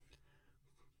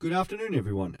Good afternoon,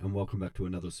 everyone, and welcome back to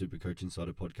another Supercoach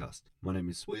Insider podcast. My name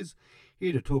is Swizz,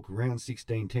 here to talk round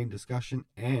 16 team discussion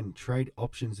and trade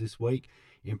options this week,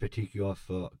 in particular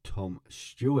for Tom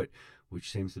Stewart, which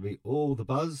seems to be all the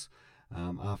buzz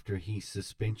after his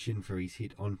suspension for his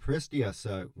hit on Prestia.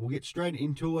 So we'll get straight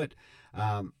into it.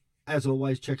 As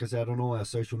always, check us out on all our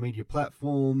social media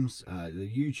platforms, the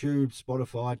YouTube,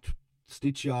 Spotify,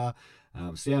 Stitcher,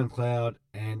 SoundCloud,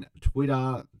 and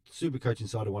Twitter. Supercoach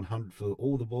Insider 100 for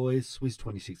all the boys, Swizz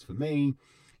 26 for me.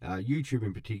 YouTube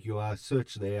in particular,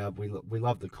 search there. We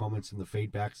love the comments and the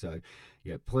feedback, so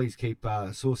yeah, please keep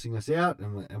sourcing us out,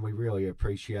 and we really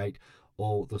appreciate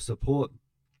all the support.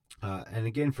 And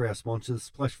again, for our sponsors,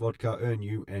 Splash Vodka, Earn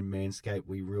You, and Manscaped,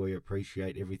 we really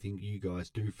appreciate everything you guys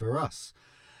do for us.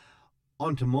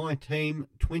 On to my team,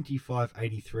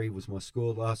 2583 was my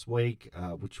score last week,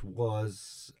 which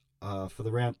was for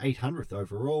the round 800th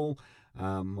overall.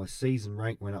 My season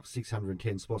rank went up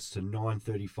 610 spots to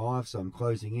 935, so I'm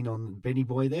closing in on Benny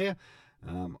Boy there.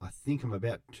 I think I'm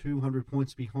about 200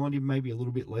 points behind him, maybe a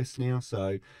little bit less now.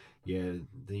 So, yeah,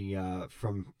 I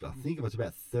think it was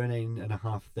about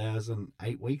 13,500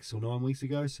 8 weeks or 9 weeks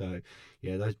ago. So,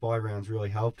 yeah, those buy rounds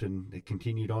really helped, and it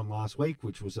continued on last week,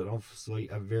 which was obviously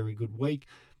a very good week.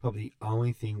 Probably the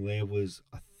only thing there was,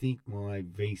 I think, my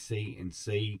VC and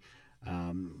C, I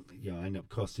ended up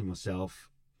costing myself.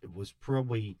 It was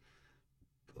probably,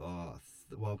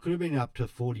 it could have been up to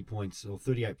 40 points or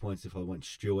 38 points if I went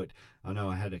Stewart. I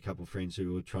know I had a couple of friends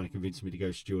who were trying to convince me to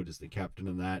go Stewart as the captain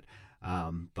and that.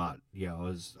 But yeah, I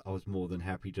was more than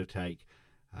happy to take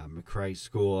McRae's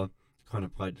score. Kind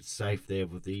of played it safe there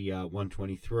with the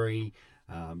 123.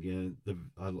 I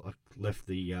left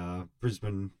the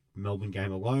Brisbane Melbourne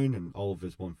game alone, and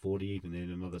Oliver's 140. Even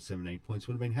then, another 17 points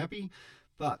would have been happy.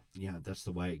 But yeah, that's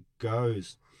the way it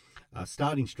goes.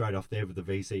 Starting straight off there with the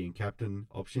VC and captain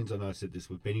options. I know I said this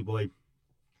with Benny Boy.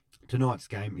 Tonight's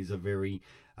game is a very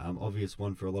obvious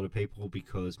one for a lot of people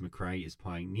because McRae is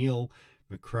playing Neil.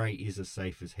 McRae is as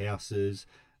safe as houses.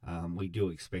 We do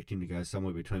expect him to go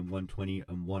somewhere between 120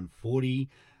 and 140.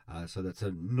 So that's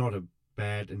not a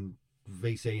bad and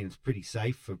VC, and it's pretty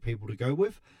safe for people to go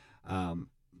with.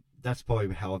 That's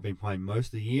probably how I've been playing most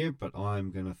of the year, but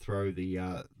I'm going to throw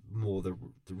the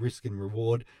risk and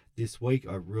reward this week.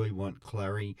 I really want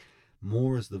Clary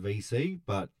more as the VC,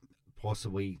 but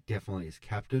possibly definitely as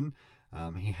captain.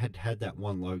 He had that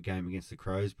one low game against the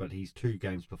Crows, but his 2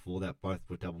 games before that both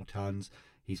were double tons.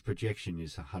 His projection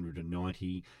is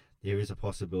 190. There is a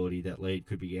possibility that lead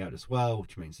could be out as well,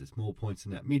 which means there's more points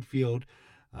in that midfield.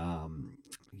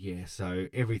 So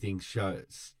everything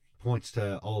points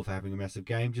to Oliver having a massive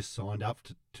game. Just signed up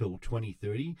till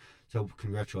 2030. So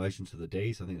congratulations to the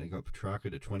Ds. I think they got Petrarca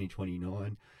to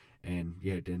 2029 and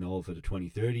Dan Oliver to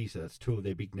 2030. So that's 2 of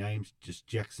their big names. Just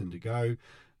Jackson to go,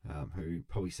 who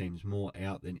probably seems more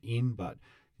out than in, but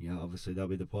obviously they'll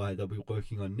be the player they'll be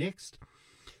working on next.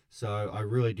 So I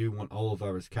really do want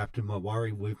Oliver as captain. My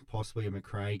worry with possibly a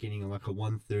McRae getting like a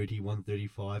 130,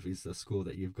 135 is the score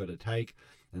that you've got to take.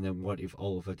 And then what if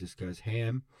Oliver just goes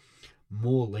ham?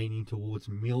 More leaning towards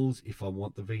Mills if I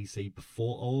want the VC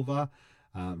before Oliver,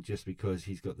 just because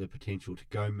he's got the potential to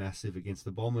go massive against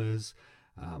the Bombers.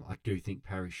 I do think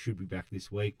Parrish should be back this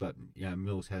week, but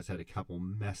Mills has had a couple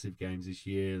massive games this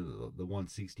year, the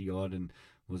 160 odd, and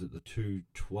was it the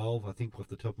 212, I think, off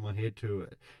the top of my head,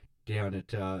 down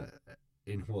at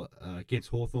against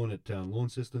Hawthorn at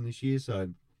Launceston this year. So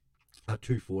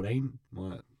 214,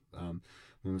 my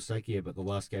mistake here, but the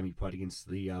last game he played against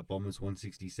the Bombers,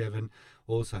 167,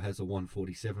 also has a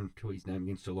 147 to his name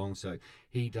against Geelong, so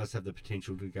he does have the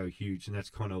potential to go huge, and that's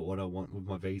kind of what I want with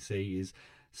my VC, is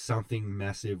something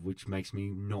massive which makes me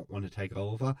not want to take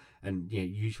Oliver. And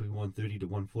usually 130 to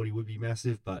 140 would be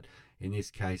massive, but in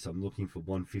this case I'm looking for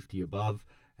 150 above,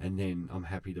 and then I'm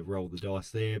happy to roll the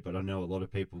dice there. But I know a lot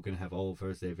of people are going to have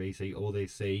Oliver as their VC or their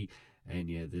C, and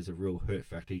there's a real hurt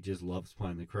factor. He just loves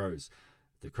playing the Crows.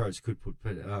 The Crows could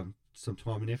put some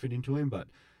time and effort into him, but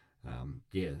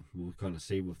we'll kind of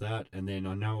see with that. And then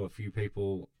I know a few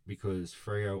people, because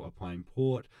Freo are playing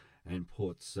Port, and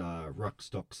Port's ruck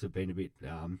stocks have been a bit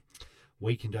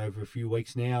weakened over a few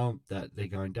weeks now, that they're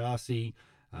going Darcy.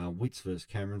 Witts versus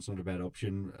Cameron's not a bad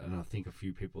option, and I think a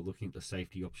few people are looking at the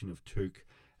safety option of Took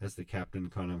as the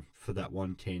captain, kind of for that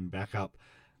 110 backup.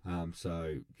 It's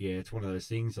one of those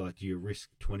things, like, do you risk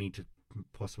 20 to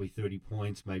possibly 30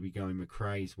 points, maybe going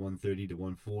McRae's 130 to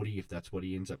 140 if that's what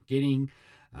he ends up getting,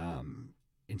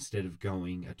 instead of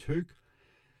going a Took?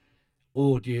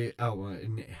 Or do you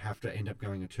and have to end up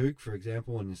going a Took, for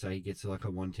example, and say he gets like a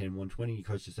 110, 120, you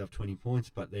cost yourself 20 points,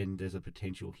 but then there's a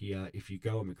potential here if you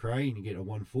go a McRae and you get a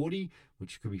 140,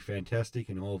 which could be fantastic,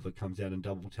 and Oliver comes out in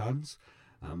double tons,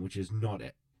 which is not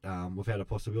without a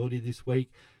possibility this week.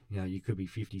 You could be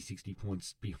 50, 60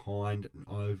 points behind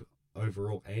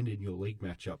overall and in your league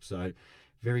matchup. So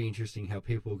very interesting how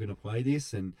people are going to play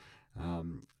this, and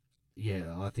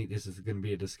I think this is going to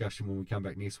be a discussion when we come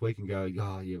back next week and go,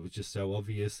 it was just so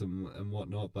obvious and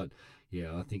whatnot. But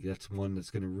yeah, I think that's one that's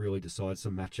going to really decide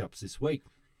some matchups this week.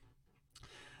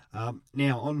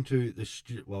 Now on to the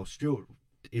Stewart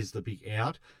is the big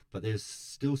out, but there's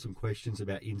still some questions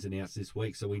about ins and outs this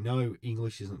week. So we know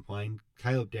English isn't playing.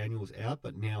 Caleb Daniels out,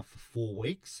 but now for 4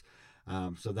 weeks.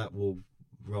 So that will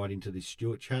right into this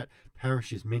Stewart chat.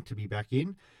 Parrish is meant to be back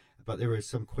in, but there are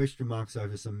some question marks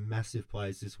over some massive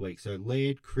players this week. So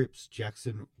Laird, Cripps,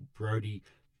 Jackson, Brody,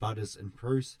 Butters and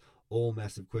Bruce, all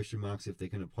massive question marks if they're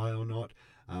going to play or not.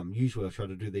 Usually I try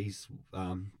to do these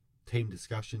team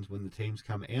discussions when the teams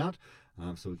come out,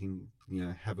 so we can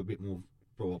have a bit more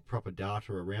proper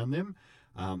data around them.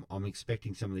 I'm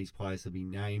expecting some of these players to be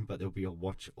named, but there'll be a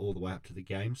watch all the way up to the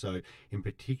game. So in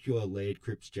particular, Laird,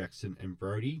 Cripps, Jackson and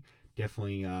Brody,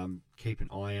 definitely keep an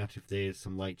eye out if there's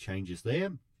some late changes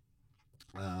there.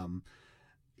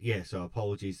 So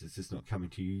apologies, it's just not coming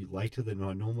to you later than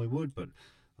I normally would, but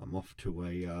I'm off to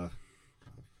a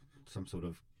some sort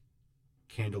of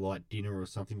candlelight dinner or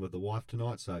something with the wife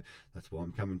tonight, so that's why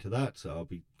I'm coming to that. So I'll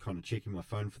be kind of checking my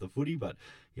phone for the footy, but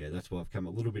yeah, that's why I've come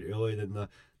a little bit earlier than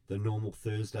the normal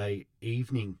Thursday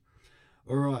evening.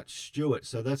 All right, Stewart.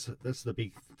 So that's the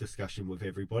big discussion with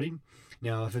everybody.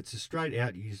 Now, if it's a straight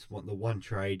out, you just want the one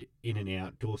trade in and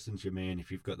out. Dawson's your man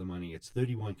if you've got the money. It's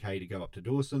 31k to go up to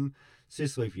Dawson.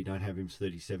 Sicily, if you don't have him, is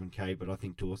 37k, but I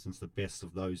think Dawson's the best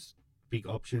of those big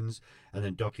options. And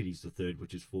then Doherty's the third,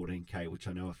 which is 14k, which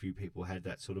I know a few people had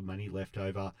that sort of money left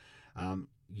over.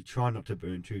 You try not to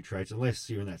burn 2 trades unless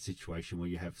you're in that situation where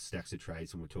you have stacks of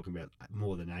trades, and we're talking about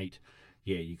more than 8.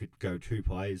 Yeah, you could go 2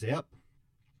 players out.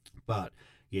 But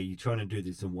yeah, you're trying to do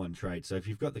this in one trade. So if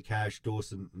you've got the cash,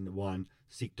 Dawson 1,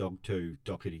 Sick Dog 2,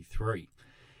 Doherty 3.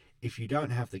 If you don't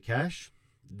have the cash,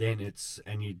 then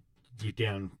you're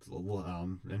down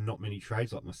and not many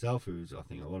trades like myself, who's I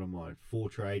think a lot of my 4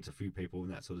 trades, a few people in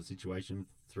that sort of situation,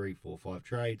 3, 4, 5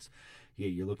 trades. Yeah,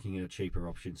 you're looking at a cheaper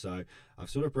option. So I've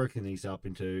sort of broken these up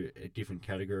into different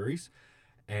categories,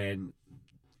 and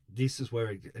this is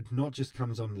where it not just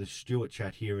comes on the Stewart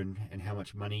chat here and how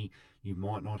much money you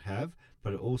might not have,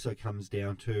 but it also comes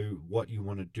down to what you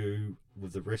want to do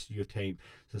with the rest of your team.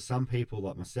 So some people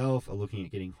like myself are looking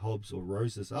at getting Hobbs or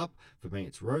Roses up. For me,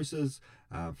 it's Roses.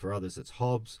 For others, it's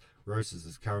Hobbs. Roses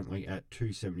is currently at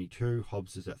 272.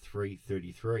 Hobbs is at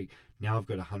 333. Now I've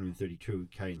got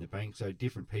 132k in the bank. So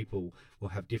different people will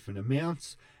have different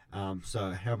amounts.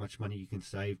 So how much money you can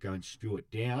save going Stewart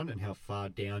down and how far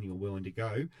down you're willing to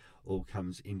go all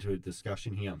comes into a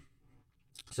discussion here.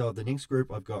 So the next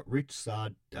group, I've got Rich,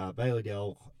 Sard, Bailey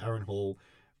Dell, Aaron Hall,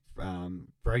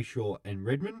 Brayshaw and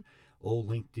Redmond, all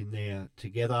linked in there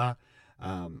together.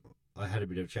 I had a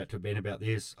bit of a chat to Ben about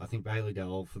this. I think Bailey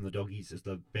Dell from the Doggies is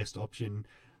the best option,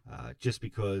 just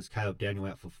because Caleb Daniel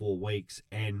out for 4 weeks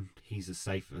and he's as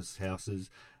safe as houses.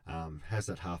 Has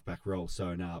that halfback role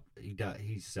sewn up.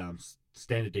 His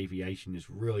standard deviation is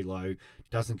really low,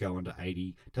 doesn't go under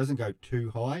 80, doesn't go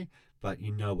too high, but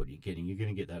you know what you're getting. You're going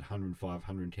to get that 105,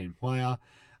 110 player.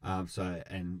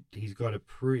 And he's got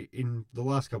in the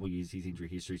last couple of years, his injury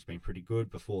history's been pretty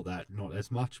good. Before that, not as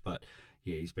much, but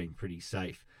yeah, he's been pretty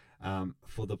safe.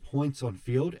 For the points on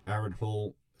field, Aaron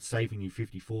Hall saving you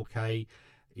 54k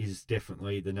is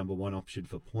definitely the number one option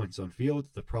for points on field.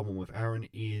 The problem with Aaron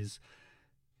is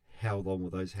how long will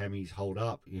those hammies hold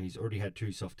up? He's already had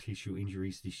 2 soft tissue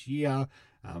injuries this year.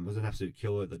 Was an absolute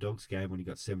killer at the Dogs game when he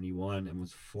got 71 and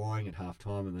was flying at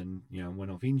halftime, and then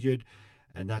went off injured.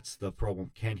 And that's the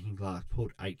problem. Can he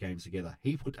put 8 games together?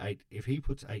 If he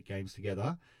puts 8 games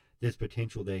together, there's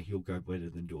potential there he'll go better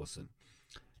than Dawson.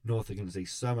 North are going to see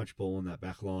so much ball in that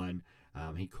back line.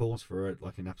 He calls for it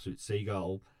like an absolute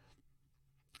seagull.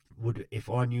 If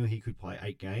I knew he could play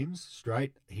 8 games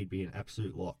straight, he'd be an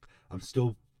absolute lock. I'm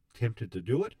still tempted to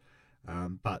do it,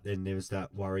 but then there's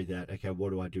that worry that, okay, what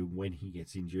do I do when he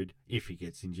gets injured? If he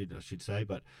gets injured, I should say,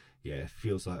 but yeah, it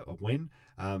feels like a when.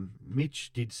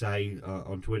 Mitch did say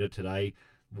on Twitter today,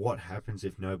 what happens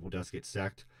if Noble does get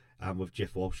sacked with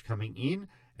Jeff Walsh coming in,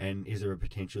 and is there a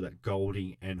potential that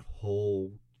Goldie and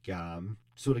Hall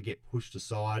sort of get pushed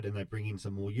aside and they bring in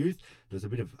some more youth? There's a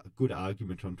bit of a good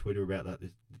argument on Twitter about that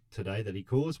today that he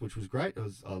caused, which was great.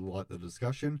 I like the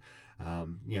discussion,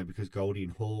 because Goldie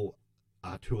and Hall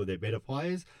are two of their better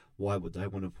players. Why would they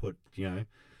want to put,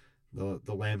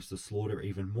 the Lambs to slaughter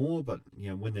even more? But,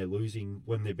 when they're losing,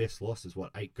 when their best loss is,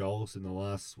 8 goals in the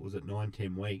last,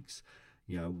 9-10 weeks,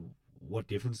 what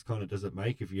difference kind of does it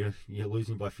make if you're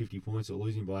losing by 50 points or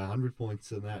losing by 100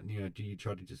 points and that? Do you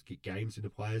try to just get games into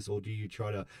players, or do you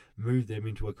try to move them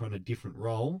into a kind of different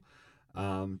role,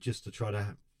 just to try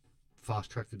to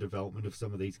fast track the development of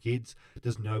some of these kids?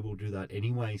 Does Noble do that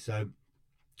anyway? So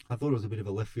I thought it was a bit of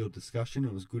a left field discussion.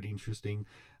 It was good, interesting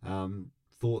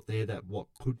thought there that what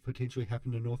could potentially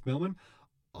happen to North Melbourne.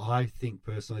 I think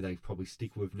personally they probably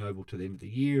stick with Noble to the end of the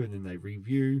year and then they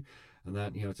review, and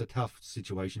that, it's a tough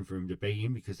situation for him to be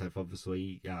in because they've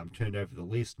obviously turned over the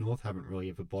list. North haven't really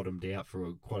ever bottomed out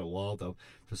for quite a while. Though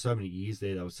for so many years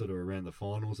there, they were sort of around the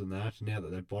finals and that. Now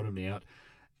that they've bottomed out,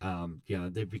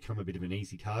 they've become a bit of an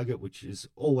easy target, which is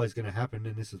always going to happen.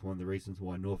 And this is one of the reasons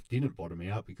why North didn't bottom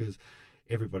out, because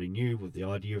everybody knew with the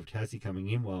idea of Tassie coming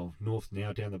in, well, North's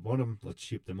now down the bottom, let's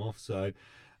ship them off. So,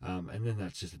 and then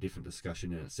that's just a different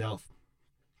discussion in itself.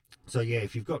 So yeah,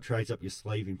 if you've got trades up your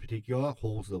sleeve in particular,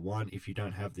 Hall's the one. If you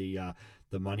don't have the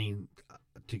money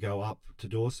to go up to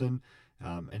Dawson,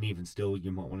 and even still,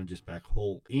 you might want to just back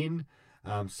Hall in.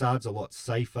 Sard's a lot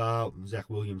safer. Zach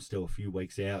Williams still a few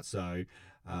weeks out, so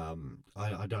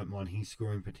I don't mind his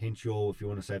scoring potential if you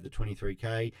want to save the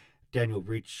 23k. Daniel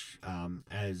Rich,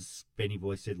 as Benny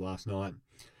Boy said last night,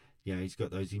 he's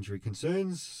got those injury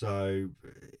concerns. So,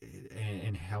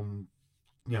 and how,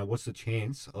 what's the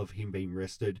chance of him being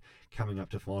rested coming up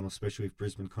to final, especially if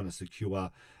Brisbane kind of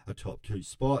secure a top 2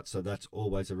 spot? So that's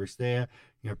always a risk there.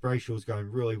 Brayshaw's going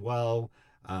really well,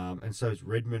 and so is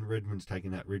Redmond. Redmond's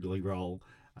taking that Ridley role.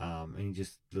 And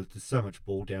there's so much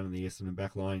ball down in the Essendon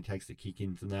back line. He takes the kick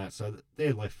in from that. So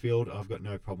they're left field. I've got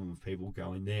no problem with people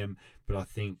going them. But I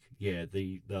think,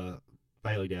 the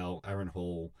Bailey Dale, Aaron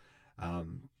Hall,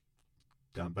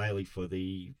 Bailey for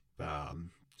the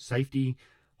safety,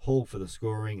 Hall for the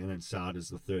scoring, and then Sard as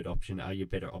the third option are your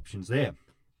better options there.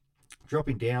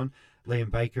 Dropping down, Liam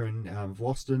Baker and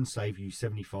Vlosten save you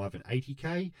 75 and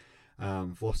 80k.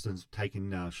 Vlosten's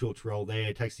taken Short's role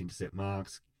there, takes the intercept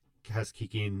marks, has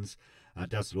kick-ins,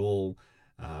 does it all.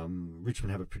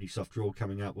 Richmond have a pretty soft draw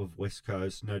coming up with West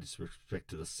Coast. No disrespect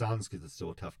to the Suns because it's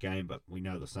still a tough game, but we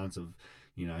know the Suns have,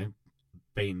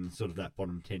 been sort of that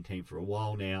bottom 10 team for a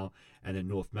while now. And then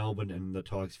North Melbourne and the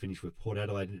Tigers finish with Port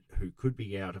Adelaide, who could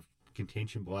be out of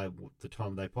contention by the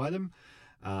time they play them.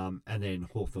 And then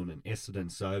Hawthorn and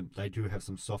Essendon. So they do have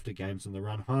some softer games on the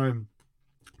run home.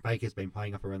 Baker's been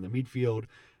playing up around the midfield.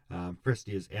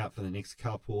 Presti is out for the next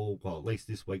couple, at least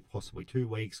this week, possibly 2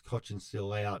 weeks. Cochin's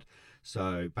still out.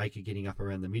 So Baker getting up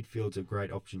around the midfield's a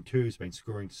great option too. He's been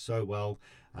scoring so well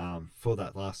for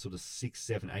that last sort of 6,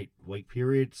 7, 8 week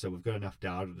period. So we've got enough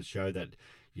data to show that,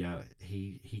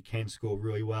 he can score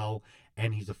really well,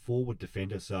 and he's a forward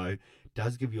defender. So it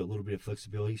does give you a little bit of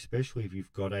flexibility, especially if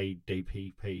you've got a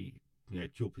DPP,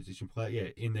 dual position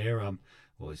player, in there. I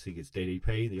think it's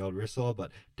DDP, the old wrestler,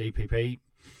 but DPP.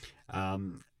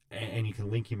 And you can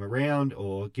link him around,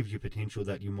 or gives you potential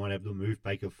that you might be able to move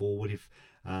Baker forward if,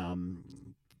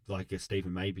 like if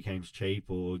Stephen May becomes cheap,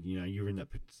 or you're in that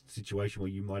situation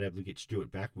where you might be able to get Stewart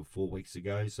back with 4 weeks to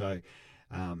go. So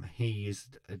he is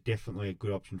definitely a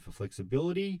good option for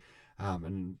flexibility,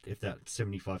 and if that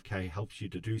 75k helps you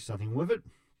to do something with it.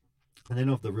 And then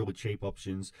of the really cheap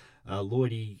options,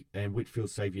 Lloydie and Whitfield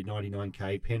save you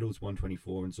 99k, Pendle's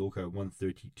 124 and Zorko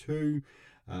 132.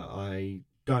 I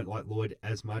don't like Lloyd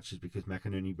as much, is because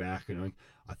McInerney back, and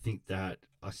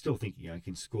I still think he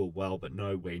can score well, but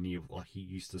nowhere near like he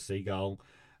used to. Seagull,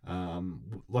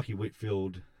 Lockie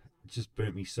Whitfield just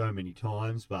burnt me so many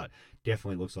times, but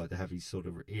definitely looks like they have his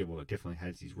it definitely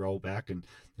has his roll back, and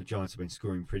the Giants have been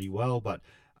scoring pretty well, but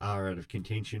are out of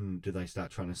contention. Do they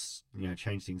start trying to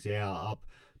change things up?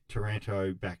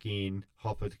 Taranto back in,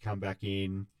 Hopper to come back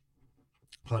in.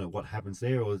 Kind of what happens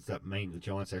there, or does that mean the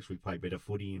Giants actually play better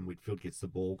footy and Whitfield gets the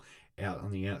ball out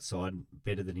on the outside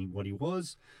better than what he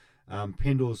was?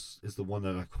 Pendles is the one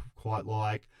that I quite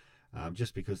like,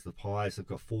 just because the Pies have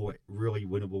got 4 really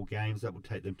winnable games that will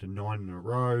take them to 9 in a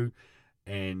row,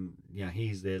 and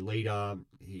he's their leader.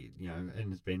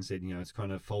 And as Ben said, it's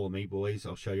kind of follow me, boys.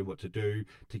 I'll show you what to do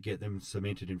to get them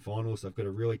cemented in finals. They've got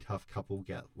a really tough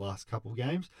last couple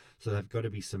games, so they've got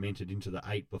to be cemented into the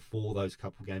 8 before those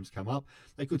couple games come up.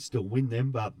 They could still win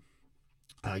them, but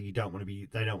they don't want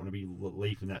to be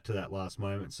leaving that to that last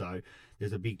moment. So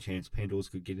there's a big chance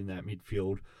Pendles could get in that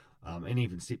midfield, and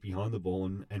even sit behind the ball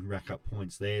and rack up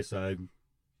points there. So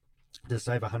to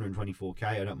save 124k.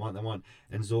 I don't mind that one.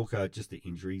 And Zorka, just the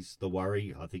injuries, the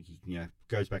worry. I think he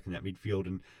goes back in that midfield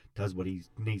and does what he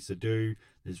needs to do.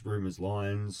 There's rumours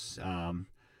Lions,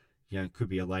 could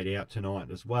be a late out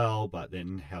tonight as well. But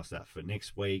then how's that for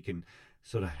next week and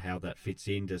sort of how that fits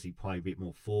in? Does he play a bit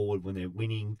more forward when they're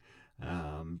winning?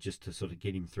 Just to sort of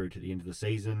get him through to the end of the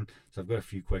season. So I've got a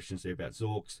few questions there about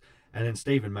Zorks. And then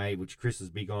Stephen May, which Chris is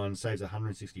big on, saves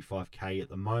 165k at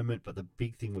the moment, but the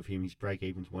big thing with him, his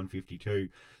break-even's 152.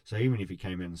 So even if he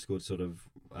came out and scored sort of,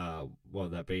 what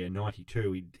would that be, a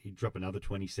 92, he'd drop another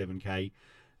 27k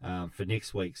for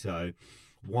next week. So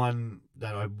one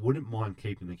that I wouldn't mind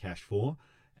keeping the cash for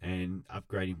and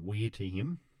upgrading Weir to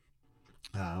him.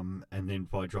 And then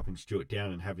by dropping Stewart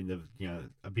down and having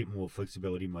a bit more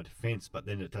flexibility in my defence, but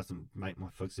then it doesn't make my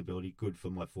flexibility good for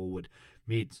my forward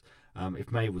mids.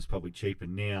 If May was probably cheaper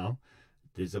now,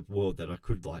 there's a world that I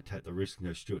could take the risk and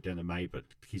go Stewart down to May, but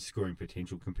his scoring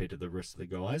potential compared to the rest of the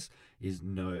guys is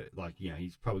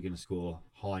he's probably going to score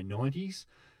high 90s.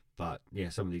 But yeah,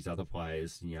 some of these other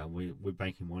players, we're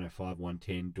banking 105,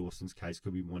 110. Dawson's case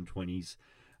could be 120s.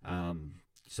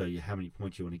 So how many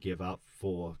points you want to give up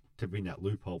to bring that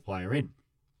loophole player in?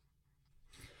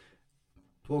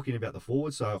 Talking about the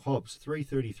forwards, so Hobbs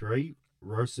 333,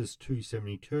 Rosas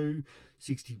 272,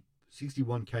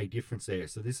 61k difference there.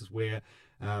 So this is where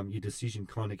your decision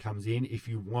kind of comes in if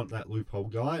you want that loophole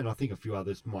guy, and I think a few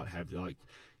others might have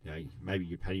maybe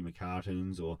your Paddy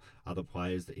McCartans or other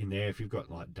players in there. If you've got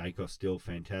like Dacos still,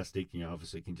 fantastic.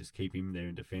 Obviously you can just keep him there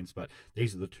in defence, but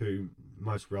these are the two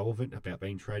most relevant about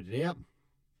being traded out.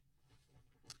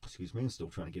 Excuse me, I'm still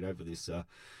trying to get over this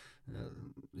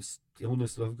this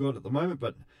illness that I've got at the moment.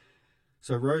 But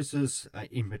so Rosas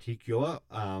in particular,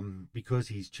 because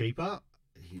he's cheaper,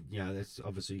 that's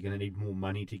obviously you're going to need more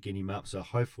money to get him up. So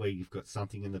hopefully you've got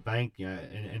something in the bank. And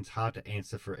it's hard to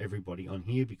answer for everybody on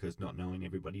here because not knowing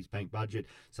everybody's bank budget.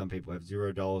 Some people have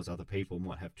 $0, other people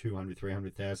might have 200,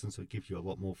 300,000. So it gives you a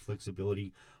lot more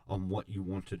flexibility on what you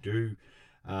want to do.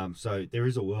 So there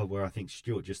is a world where I think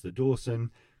Stewart just the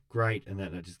Dawson. Great, and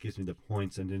that just gives me the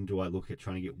points. And then do I look at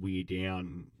trying to get Weir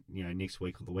down, next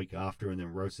week or the week after, and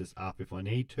then Rosas up if I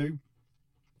need to?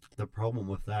 The problem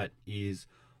with that is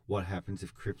what happens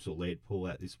if Cripps or Laird pull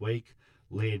out this week.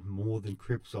 Laird more than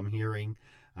Cripps, I'm hearing.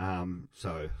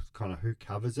 So kind of who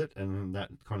covers it, and then that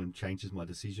kind of changes my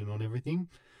decision on everything.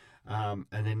 And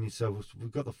then so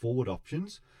we've got the forward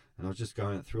options, and I was just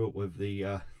going through it with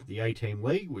the A-Team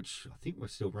League, which I think we're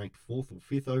still ranked 4th or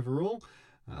 5th overall.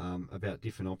 About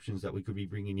different options that we could be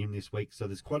bringing in this week. So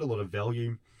there's quite a lot of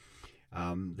value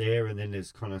there, and then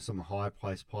there's kind of some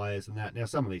high-priced players and that. Now,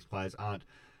 some of these players aren't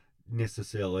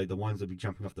necessarily the ones that be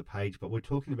jumping off the page, but we're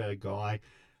talking about a guy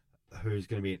who's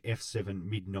going to be an F7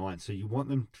 mid-9. So you want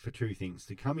them for two things: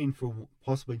 to come in for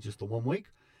possibly just the 1 week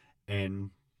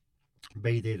and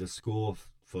be there to score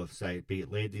for, say, be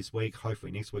it Laird this week.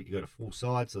 Hopefully next week you got a full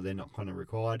side, so they're not kind of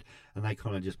required, and they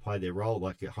kind of just play their role.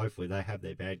 Hopefully they have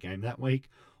their bad game that week,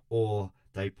 or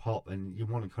they pop, and you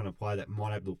want to kind of play that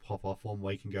might able to pop off 1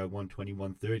 week and go 120,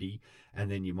 130, and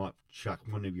then you might chuck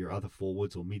one of your other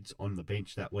forwards or mids on the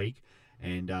bench that week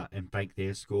and bank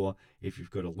their score if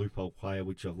you've got a loophole player,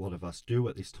 which a lot of us do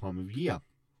at this time of year.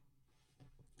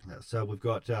 So we've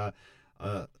got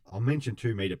I'll mention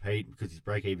 2 meter Pete because his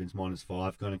break even's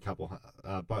 -5, gone a couple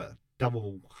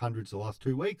double hundreds the last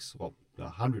 2 weeks. Well,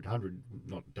 100,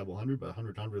 not double 100, but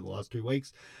 100 the last 2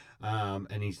 weeks.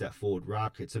 And he's that forward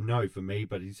ruck. It's a no for me,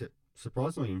 but he's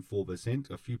surprisingly in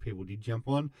 4%. A few people did jump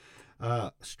on.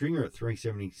 Stringer at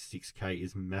 376k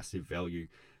is massive value.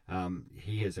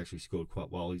 He has actually scored quite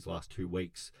well his last 2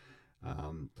 weeks.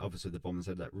 Obviously the Bombers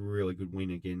had that really good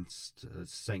win against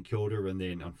St Kilda, and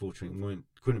then unfortunately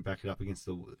couldn't back it up against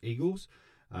the Eagles.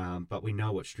 But we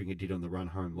know what Stringer did on the run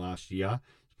home last year.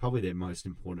 He's probably their most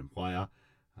important player,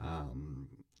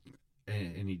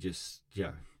 and he just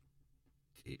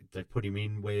they put him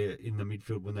in the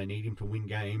midfield when they need him to win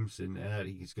games, and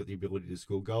he's got the ability to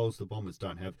score goals. The Bombers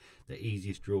don't have the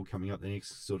easiest drill coming up the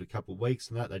next sort of couple of weeks,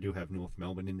 and that they do have North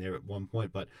Melbourne in there at one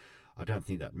point, but I don't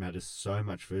think that matters so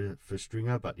much for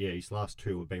Stringer. But yeah, his last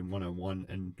 2 have been 101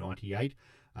 and 98.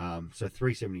 So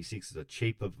 376 is a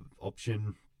cheaper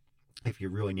option if you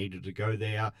really needed to go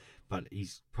there, but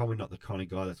he's probably not the kind of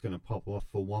guy that's going to pop off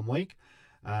for 1 week.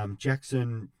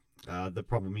 Jackson, the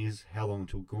problem is how long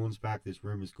until Gawn's back. There's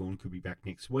rumours Gawn could be back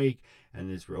next week, and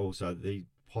there's also the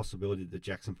possibility that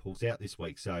Jackson pulls out this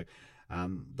week. So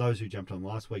those who jumped on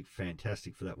last week,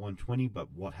 fantastic for that 120,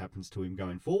 but what happens to him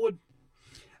going forward?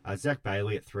 Zach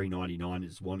Bailey at 399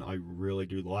 is one I really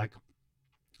do like.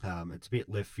 It's a bit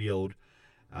left field,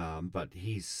 but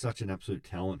he's such an absolute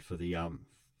talent for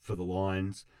the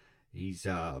Lions. He's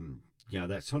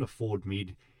that sort of forward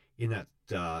mid in that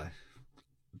De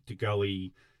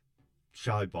Goey,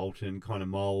 Shai Bolton kind of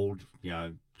mould,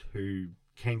 who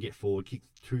can get forward, kick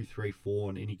 2, 3, 4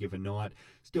 on any given night,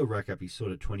 still rack up his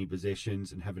sort of 20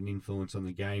 possessions and have an influence on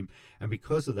the game. And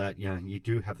because of that, you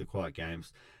do have the quiet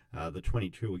games. The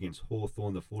 22 against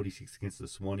Hawthorn, the 46 against the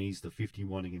Swannies, the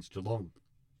 51 against Geelong.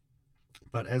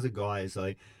 But as a guy, as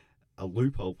a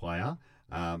loophole player,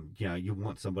 you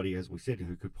want somebody, as we said,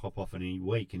 who could pop off in any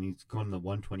week, and he's gone the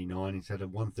 129. He's had a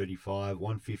 135,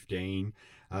 115.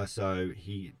 So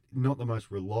he not the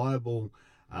most reliable.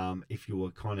 If you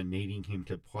were kind of needing him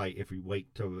to play every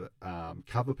week to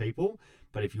cover people,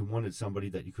 but if you wanted somebody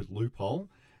that you could loophole,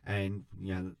 and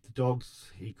the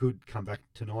Dogs, he could come back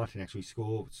tonight and actually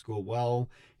score well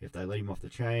if they let him off the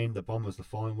chain. The Bombers the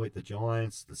following week, the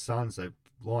Giants, the Suns. The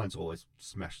Lions always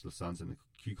smash the Suns in the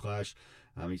Q Clash.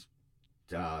 There's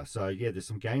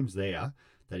some games there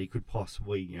that he could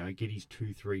possibly get his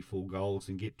 2, 3, 4 goals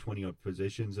and get 20 odd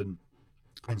possessions and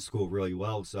score really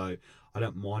well. So I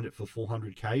don't mind it for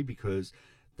 400k because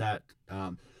that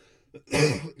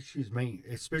excuse me,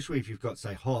 especially if you've got,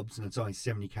 say, Hobbs and it's only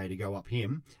 70k to go up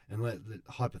him, and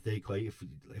hypothetically, if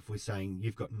we're saying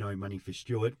you've got no money for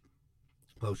Stewart,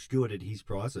 well, Stewart at his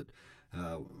price at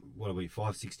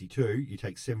 562, you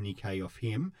take 70k off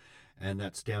him, and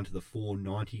that's down to the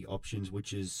 490 options,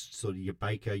 which is sort of your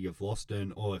Baker, your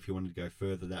Vlosten, or if you wanted to go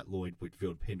further, that Lloyd,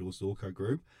 Whitfield, Pendle, Zorko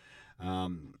group.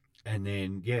 And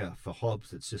then, for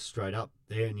Hobbs, it's just straight up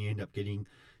there, and you end up getting,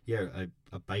 a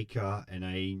Baker and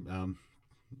a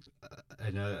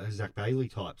Zach Bailey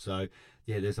type. So,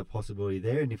 there's a possibility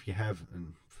there. And if you have,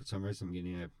 and for some reason I'm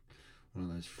getting one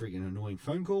of those friggin' annoying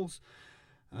phone calls,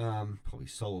 probably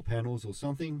solar panels or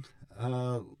something.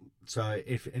 The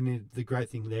great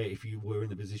thing there, if you were in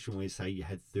the position where, say, you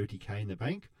had 30k in the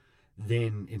bank,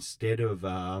 then instead of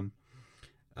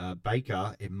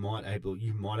Baker, you might able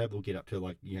to get up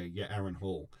to your Aaron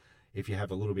Hall. If you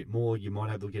have a little bit more, you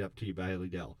might able to get up to your Bailey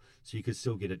Dell. So you could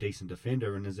still get a decent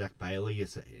defender, and a Zach Bailey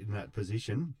is in that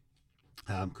position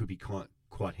could be quite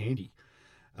handy.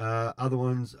 Other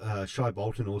ones, Shai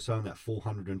Bolton also in that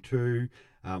 402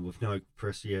 with no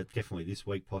press yet, definitely this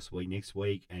week, possibly next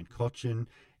week, and Cochin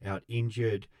out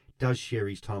injured. Does share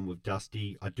his time with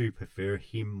Dusty. I do prefer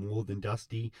him more than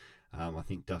Dusty. I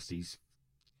think Dusty's,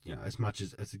 as much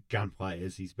as a gunplay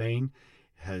as he's been,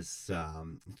 has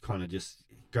kind of just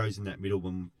goes in that middle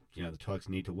when the Tigers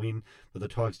need to win. But the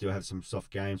Tigers do have some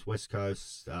soft games: West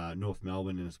Coast, North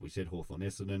Melbourne, and as we said, Hawthorn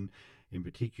Essendon in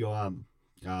particular.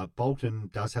 Bolton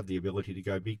does have the ability to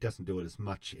go big, doesn't do it as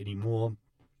much anymore,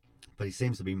 but he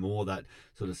seems to be more that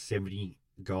sort of 70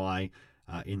 guy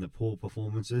in the poor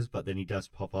performances, but then he does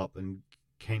pop up and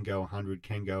can go 100,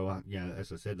 can go,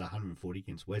 as I said, 140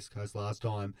 against West Coast last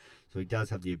time, so he does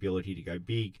have the ability to go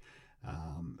big.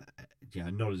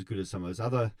 Not as good as some of those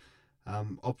other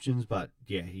options, but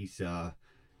he's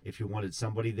if you wanted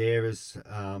somebody there as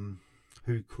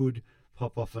who could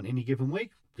pop off on any given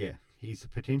week, he's a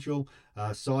potential.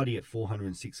 Sidey at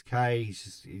 406k.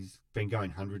 He's been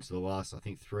going hundreds of the last, I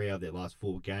think, 3 out of their last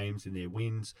 4 games in their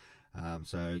wins.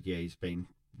 He's been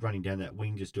running down that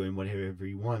wing, just doing whatever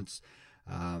he wants.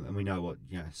 And we know what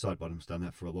Sidebottom's done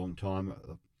that for a long time.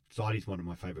 Sidey's one of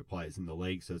my favourite players in the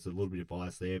league, so there's a little bit of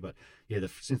bias there. But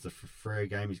since the Freo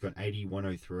game, he's got 80,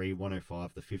 103,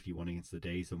 105, the 51 against the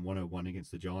D's, and 101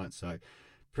 against the Giants. So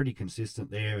pretty consistent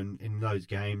there. And in those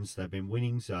games, they've been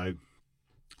winning. So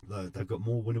they've got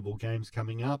more winnable games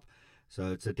coming up.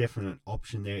 So it's a definite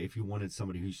option there if you wanted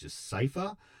somebody who's just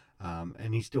safer.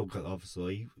 And he's still got,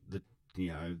 obviously,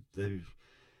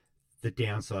 the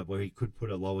downside where he could put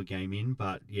a lower game in,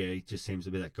 but he just seems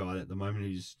to be that guy at the moment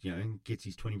who's gets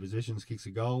his 20 possessions, kicks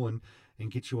a goal, and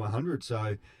gets you 100.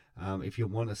 So if you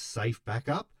want a safe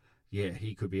backup,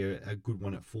 he could be a good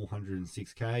one at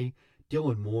 406k.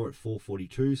 Dylan Moore at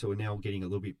 442, so we're now getting a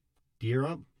little bit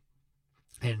dearer,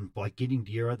 and by getting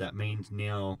dearer, that means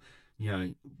now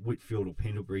Whitfield or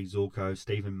Pendlebury, Zorko,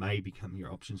 Stephen may become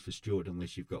your options for Stewart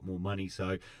unless you've got more money.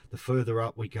 So the further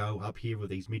up we go up here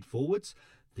with these mid forwards,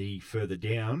 the further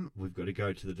down we've got to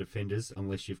go to the defenders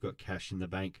unless you've got cash in the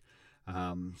bank.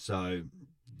 So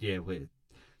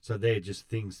they're just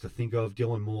things to think of.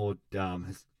 Dylan Moore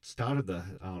has started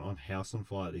on House on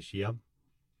Fire this year.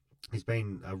 He's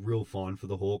been a real find for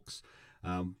the Hawks.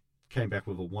 Came back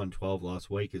with a 112 last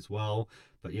week as well.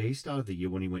 But he started the year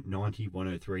when he went 90,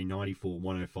 103, 94,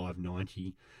 105,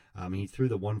 90. He threw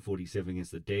the 147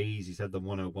 against the D's. He's had the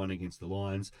 101 against the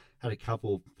Lions. Had a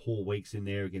couple of poor weeks in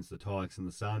there against the Tigers and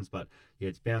the Suns. But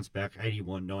it's bounced back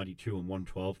 81, 92 and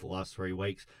 112 the last 3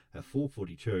 weeks at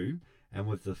 442. And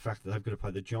with the fact that they've got to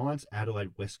play the Giants,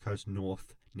 Adelaide, West Coast,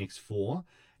 North next 4,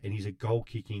 and he's a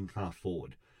goal-kicking half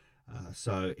forward.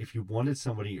 So if you wanted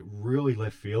somebody really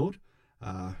left field,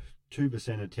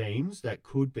 2% of teams, that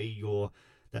could be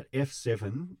that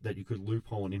F7 that you could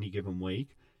loophole in any given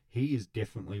week, he is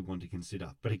definitely one to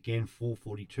consider. But again,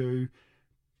 442,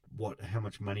 how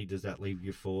much money does that leave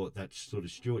you for that sort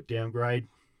of Stewart downgrade?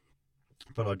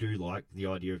 But I do like the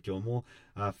idea of Dylan Moore.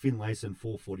 Finlayson,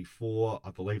 444. I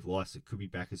believe Lycett could be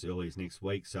back as early as next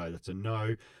week, so that's a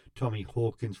no. Tommy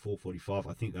Hawkins, 445.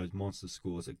 I think those monster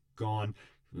scores are gone,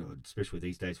 especially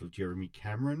these days with Jeremy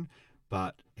Cameron.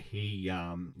 But he's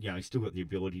still got the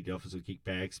ability to obviously kick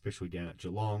bags, especially down at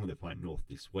Geelong. They're playing North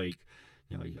this week.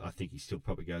 I think he still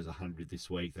probably goes 100 this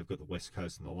week. They've got the West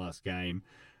Coast in the last game.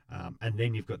 And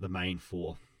then you've got the main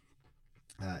 4.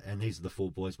 And these are the 4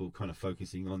 boys we were kind of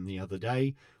focusing on the other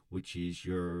day, which is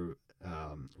your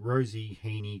Rosie,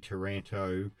 Heaney,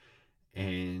 Taranto,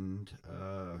 and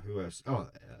who else?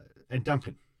 And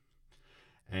Duncan.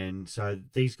 And so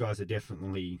these guys are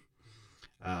definitely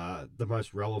the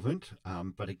most relevant.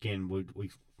 But again,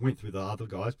 we went through the other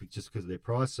guys just because of their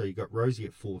price. So you got Rosie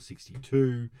at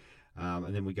 462,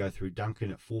 and then we go through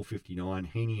Duncan at 459,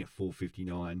 Heaney at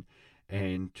 459.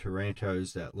 And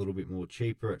Taranto's that little bit more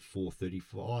cheaper at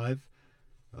 435,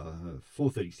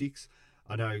 436.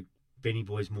 I know Benny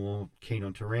Boy's more keen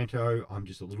on Taranto. I'm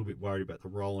just a little bit worried about the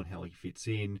role and how he fits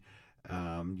in.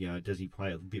 Does he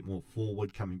play a bit more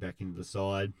forward coming back into the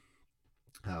side?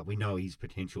 We know his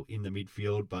potential in the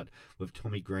midfield, but with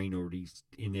Tommy Green already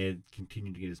in there,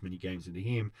 continuing to get as many games into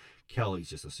him. Kelly's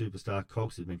just a superstar.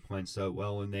 Cox has been playing so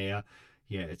well in there.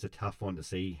 Yeah, it's a tough one to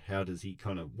see. Where does he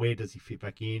fit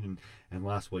back in? And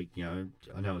last week,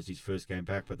 I know it was his first game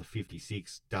back, but the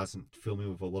 56 doesn't fill me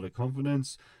with a lot of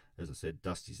confidence. As I said,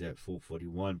 Dusty's out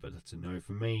 441, but that's a no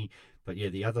for me. But yeah,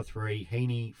 the other 3,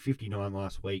 Heaney, 59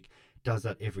 last week, does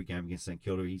that every game against St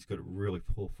Kilda. He's got a really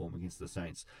poor form against the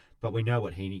Saints. But we know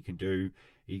what Heaney can do.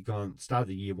 He started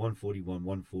the year 141,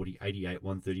 140, 88,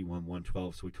 131,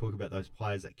 112. So we talk about those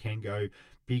players that can go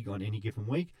big on any given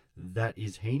week. That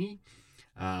is Heaney.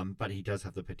 But he does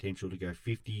have the potential to go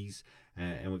 50s,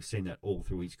 and we've seen that all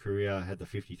through his career. Had the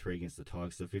 53 against the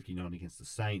Tigers, the 59 against the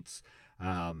Saints,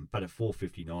 but at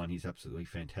 459, he's absolutely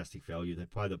fantastic value. They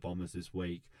play the Bombers this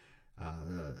week.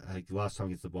 I think last time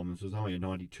against the Bombers was only a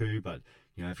 92, but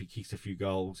if he kicks a few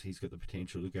goals, he's got the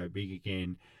potential to go big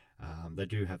again. They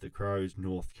do have the Crows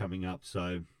North coming up,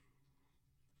 so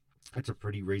that's a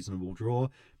pretty reasonable draw.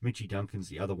 Mitchie Duncan's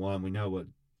the other one. We know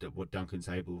what Duncan's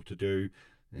able to do.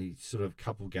 He's sort of a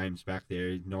couple games back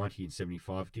there, 90 and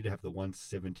 75. Did have the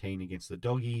 117 against the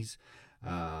Doggies.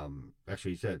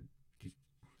 Actually, he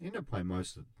ended up playing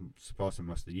surprisingly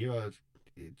most of the year.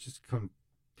 It just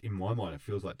in my mind, it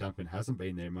feels like Duncan hasn't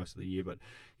been there most of the year. But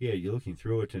yeah, you're looking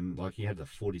through it, and like he had the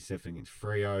 47 against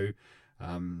Freo.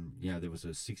 There was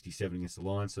a 67 against the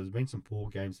Lions. So there's been some poor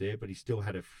games there, but he still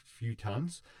had a few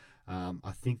tons.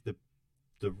 I think the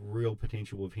real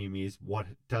potential of him is what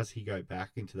does he go back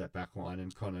into that back line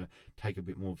and kind of take a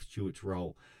bit more of Stewart's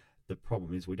role. The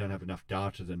problem is we don't have enough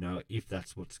data to know if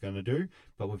that's what's going to do.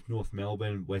 But with North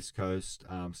Melbourne, West Coast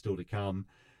still to come,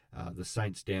 the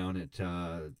Saints down at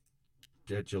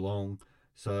Geelong,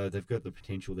 so they've got the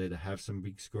potential there to have some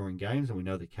big scoring games, and we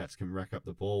know the Cats can rack up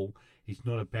the ball. He's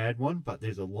not a bad one, but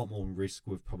there's a lot more risk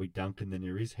with probably Duncan than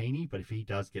there is Heaney. But if he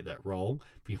does get that role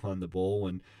behind the ball,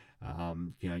 and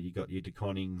you got your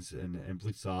DeConnings and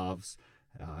Blitzarves,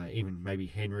 even maybe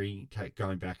Henry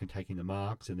going back and taking the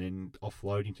marks and then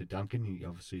offloading to Duncan. He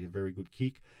obviously a very good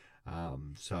kick.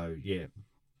 So yeah,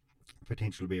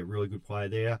 potential to be a really good player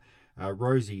there.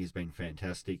 Rosie has been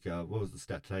fantastic. What was the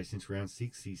stat today? Since round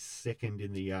 6, he's second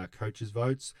in the coaches'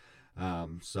 votes.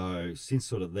 So since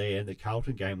sort of the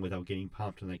Carlton game where they were getting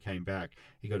pumped and they came back,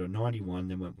 he got a 91,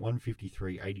 then went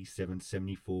 153, 87,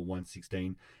 74,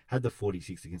 116, had the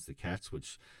 46 against the Cats,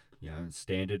 which,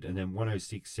 standard, and then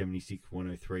 106, 76,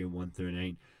 103, and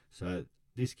 113. So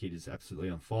this kid is absolutely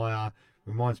on fire.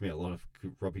 Reminds me a lot of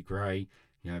Robbie Gray.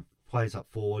 Plays up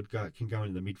forward, can go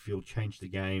into the midfield, change the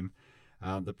game.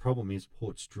 The problem is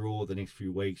Port's draw the next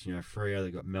few weeks. Freo,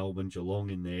 they've got Melbourne, Geelong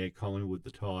in there, Collingwood,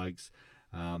 the Tigers.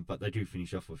 But they do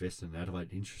finish off with Essendon and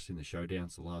Adelaide. Interesting, the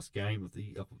showdown's the last game of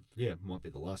the might be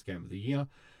the last game of the year.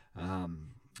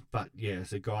 But yeah,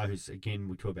 it's a guy who's, again,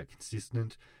 we talk about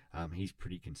consistent. He's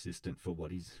pretty consistent for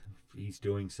what he's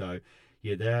doing. So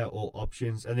yeah, they're all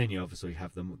options. And then you obviously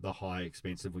have the high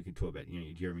expensive. We can talk about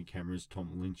your Jeremy Cameras,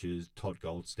 Tom Lynch's, Todd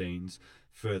Goldsteins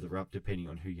further up, depending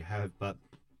on who you have. But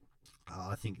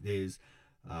I think there's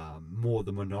more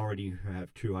the minority who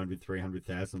have 200,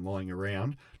 300,000 lying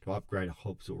around to upgrade a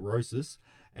Hobbs or Rosas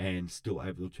and still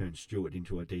able to turn Stewart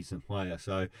into a decent player.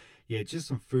 So, yeah, just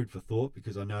some food for thought,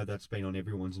 because I know that's been on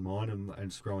everyone's mind,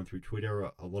 and scrolling through Twitter,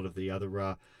 a lot of the other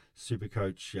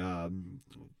Supercoach,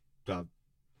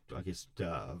 I guess,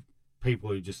 people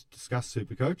who just discuss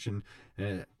Supercoach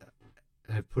and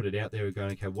have put it out there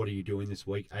going, okay, what are you doing this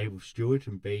week? A, with Stewart,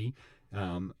 and B,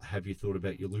 have you thought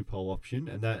about your loophole option?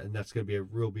 And that's going to be a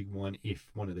real big one if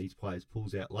one of these players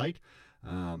pulls out late.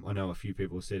 I know a few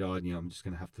people said, I'm just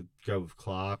going to have to go with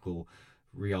Clark or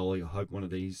Rioli. I hope one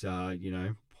of these,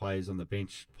 players on the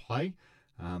bench play.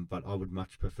 But I would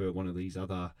much prefer one of these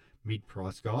other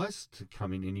mid-price guys to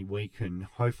come in any week, and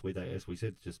hopefully they, as we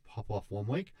said, just pop off one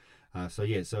week. So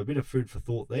a bit of food for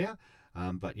thought there.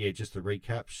 But yeah, just to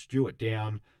recap, Stewart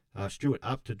down, Stewart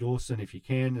up to Dawson if you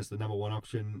can as the number one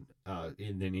option,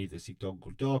 and then either Sick Dog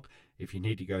or Doc. If you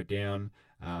need to go down,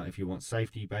 if you want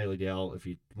safety, Bailey Dell. If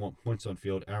you want points on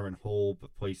field, Aaron Hall.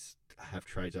 But please have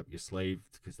trades up your sleeve,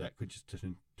 because that could just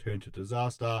turn to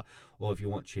disaster. Or if you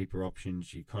want cheaper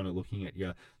options, you're kind of looking at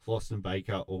your Floston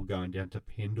Baker, or going down to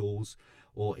Pendles,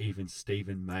 or even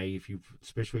Stephen May,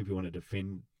 especially if you want to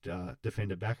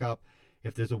defend a backup.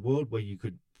 If there's a world where you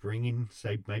could bring in,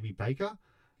 say, maybe Baker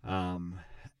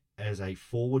as a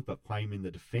forward, but play him in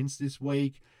the defence this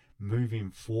week, move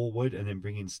him forward, and then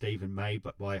bring in Stephen May,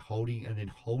 but by holding, and then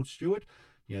hold Stewart.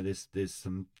 There's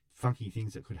some funky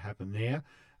things that could happen there.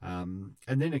 And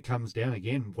then it comes down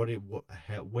again, where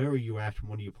are you at and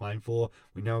what are you playing for?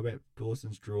 We know about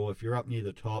Dawson's draw. If you're up near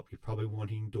the top, you're probably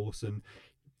wanting Dawson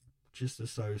just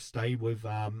to stay with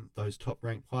those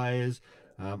top-ranked players.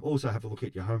 Also have a look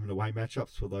at your home and away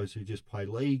matchups for those who just play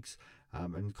leagues,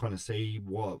 and kind of see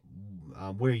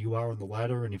where you are on the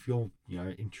ladder, and if you're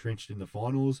entrenched in the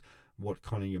finals, what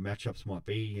kind of your matchups might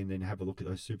be, and then have a look at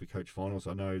those Supercoach finals.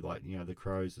 I know, the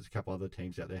Crows, there's a couple other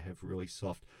teams out there have really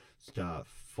soft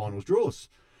finals draws.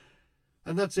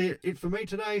 And that's it for me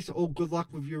today. So all good luck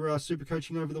with your super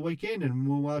coaching over the weekend, and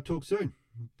we'll talk soon.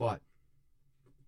 Bye.